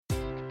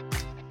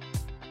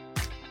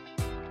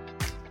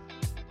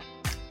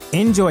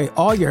Enjoy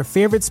all your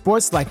favorite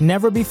sports like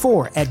never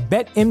before at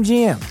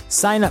BetMGM.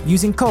 Sign up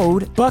using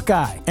code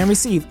Buckeye and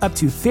receive up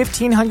to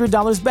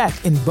 $1,500 back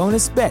in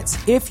bonus bets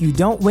if you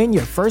don't win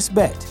your first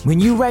bet. When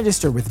you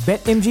register with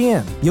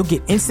BetMGM, you'll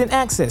get instant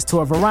access to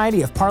a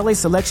variety of parlay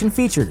selection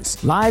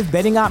features, live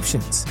betting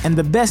options, and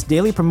the best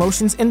daily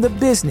promotions in the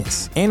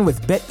business. And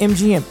with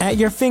BetMGM at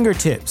your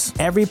fingertips,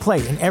 every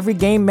play and every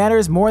game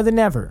matters more than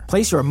ever.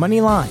 Place your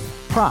money line,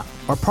 prop,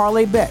 or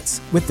parlay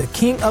bets with the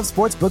king of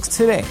sportsbooks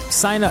today.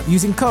 Sign up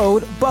using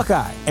code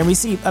Buckeye and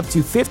receive up to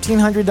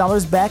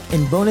 $1,500 back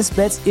in bonus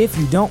bets if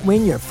you don't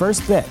win your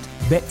first bet.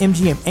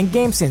 BetMGM and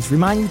GameSense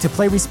remind you to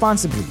play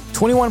responsibly.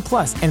 21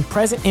 plus and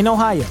present in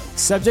Ohio,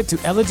 subject to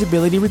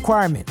eligibility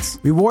requirements.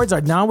 Rewards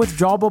are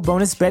non-withdrawable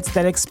bonus bets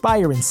that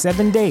expire in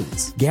 7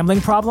 days. Gambling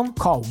problem?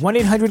 Call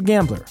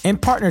 1-800-GAMBLER. In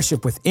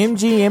partnership with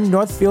MGM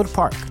Northfield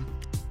Park.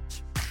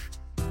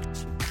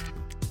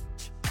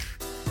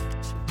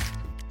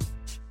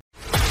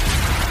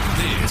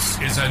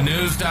 Is a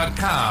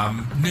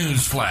News.com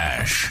news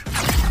flash.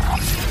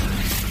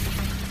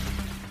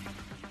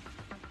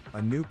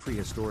 A new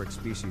prehistoric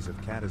species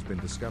of cat has been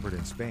discovered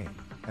in Spain,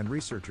 and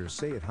researchers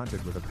say it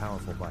hunted with a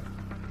powerful bite.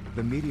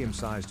 The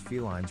medium-sized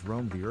felines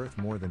roamed the Earth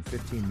more than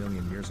 15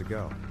 million years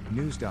ago,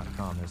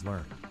 News.com has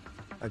learned.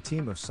 A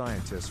team of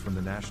scientists from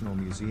the National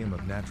Museum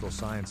of Natural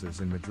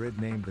Sciences in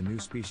Madrid named the new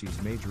species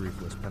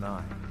Majoriflus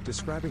penai,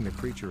 describing the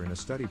creature in a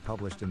study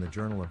published in the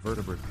Journal of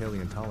Vertebrate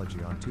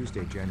Paleontology on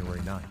Tuesday,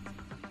 January 9.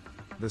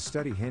 The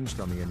study hinged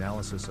on the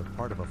analysis of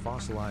part of a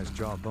fossilized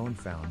jaw bone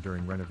found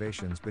during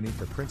renovations beneath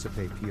the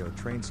Príncipe Pío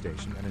train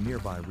station and a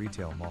nearby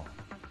retail mall.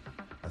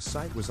 A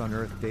site was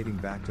unearthed dating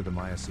back to the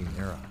Miocene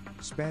era,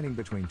 spanning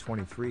between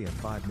 23 and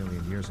 5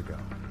 million years ago.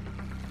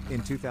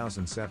 In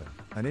 2007,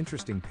 an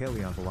interesting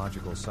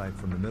paleontological site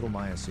from the Middle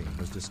Miocene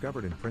was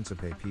discovered in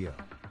Príncipe Pío.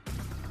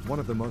 One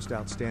of the most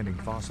outstanding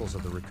fossils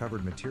of the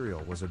recovered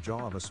material was a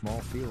jaw of a small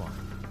feline,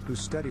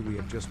 whose study we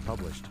have just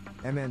published,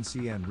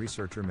 MNCN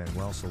researcher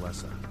Manuel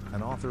Salesa,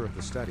 an author of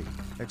the study,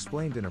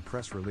 explained in a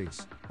press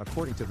release,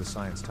 according to the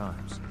Science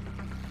Times.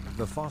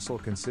 The fossil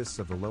consists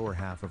of the lower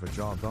half of a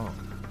jaw bone,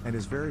 and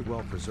is very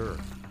well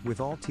preserved, with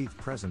all teeth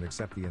present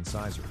except the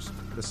incisors,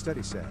 the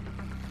study said.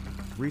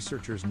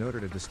 Researchers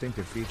noted a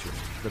distinctive feature,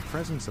 the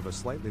presence of a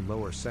slightly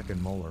lower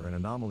second molar, an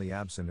anomaly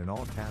absent in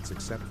all cats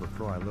except for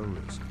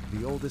Proilurus,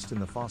 the oldest in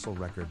the fossil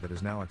record that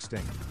is now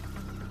extinct.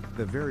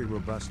 The very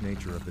robust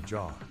nature of the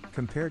jaw,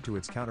 compared to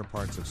its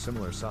counterparts of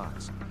similar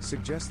size,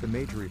 suggests the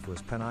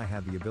Majoriflus penai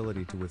had the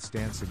ability to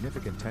withstand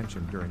significant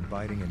tension during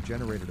biting and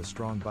generated a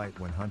strong bite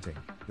when hunting,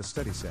 the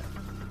study said.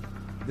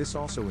 This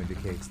also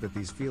indicates that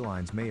these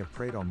felines may have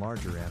preyed on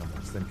larger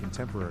animals than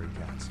contemporary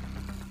cats.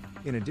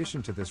 In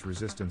addition to this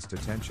resistance to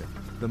tension,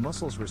 the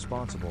muscles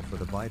responsible for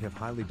the bite have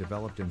highly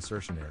developed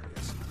insertion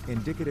areas,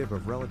 indicative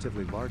of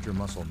relatively larger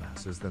muscle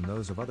masses than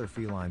those of other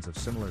felines of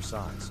similar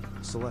size,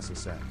 Salesa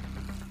said.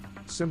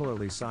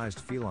 Similarly sized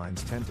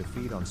felines tend to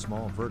feed on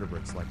small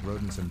vertebrates like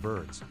rodents and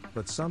birds,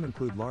 but some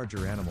include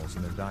larger animals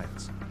in their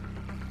diets.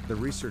 The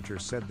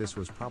researchers said this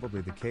was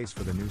probably the case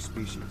for the new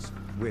species,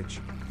 which,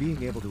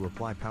 being able to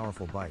apply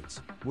powerful bites,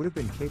 would have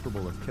been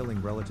capable of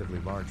killing relatively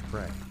large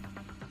prey.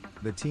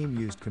 The team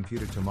used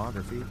computed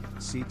tomography,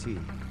 CT,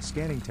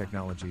 scanning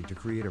technology to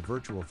create a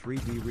virtual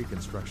 3D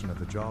reconstruction of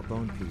the jaw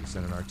bone piece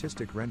and an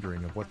artistic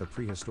rendering of what the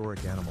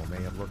prehistoric animal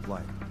may have looked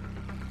like.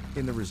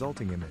 In the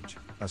resulting image,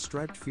 a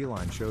striped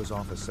feline shows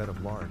off a set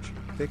of large,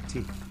 thick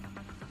teeth.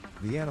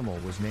 The animal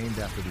was named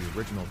after the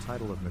original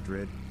title of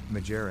Madrid,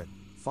 Majoret,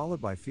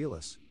 followed by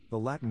Felis, the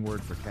Latin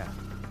word for cat.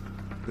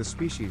 The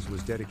species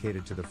was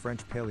dedicated to the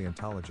French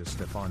paleontologist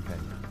Stéphane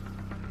Peña.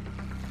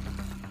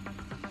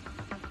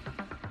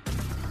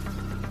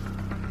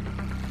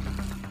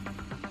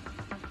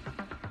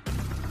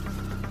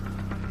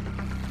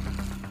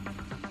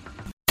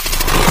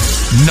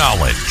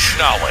 Knowledge.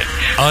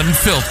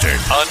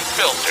 Unfiltered.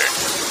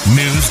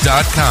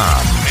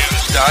 News.com.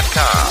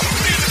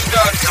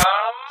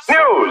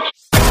 News.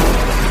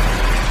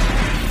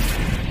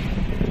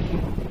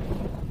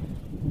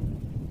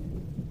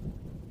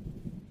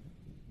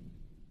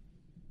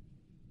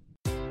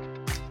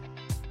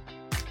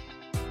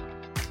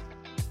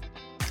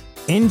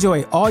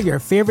 Enjoy all your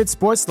favorite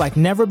sports like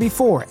never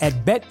before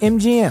at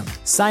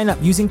BetMGM. Sign up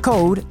using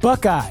code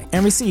Buckeye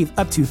and receive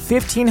up to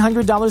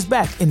 $1,500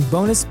 back in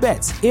bonus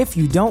bets if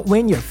you don't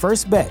win your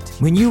first bet.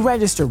 When you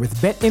register with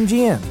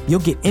BetMGM, you'll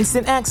get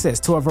instant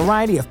access to a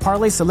variety of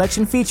parlay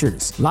selection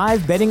features,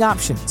 live betting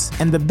options,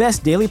 and the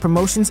best daily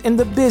promotions in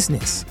the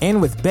business.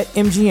 And with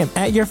BetMGM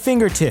at your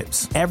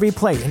fingertips, every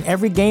play and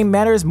every game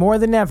matters more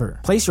than ever.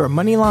 Place your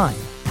money line,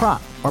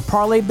 prop, or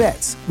parlay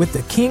bets with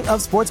the king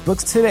of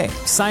sportsbooks today.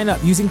 Sign up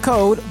using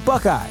code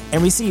Buckeye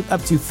and receive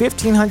up to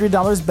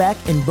 $1,500 back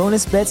in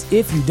bonus bets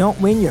if you don't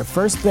win your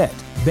first bet.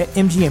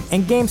 BetMGM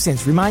and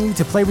GameSense remind you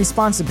to play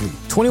responsibly.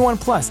 21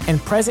 plus and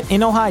present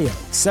in Ohio,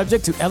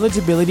 subject to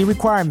eligibility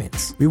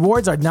requirements.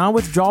 Rewards are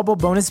non-withdrawable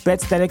bonus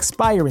bets that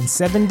expire in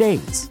 7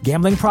 days.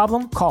 Gambling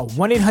problem? Call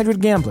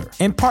 1-800-GAMBLER.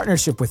 In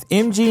partnership with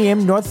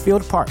MGM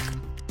Northfield Park.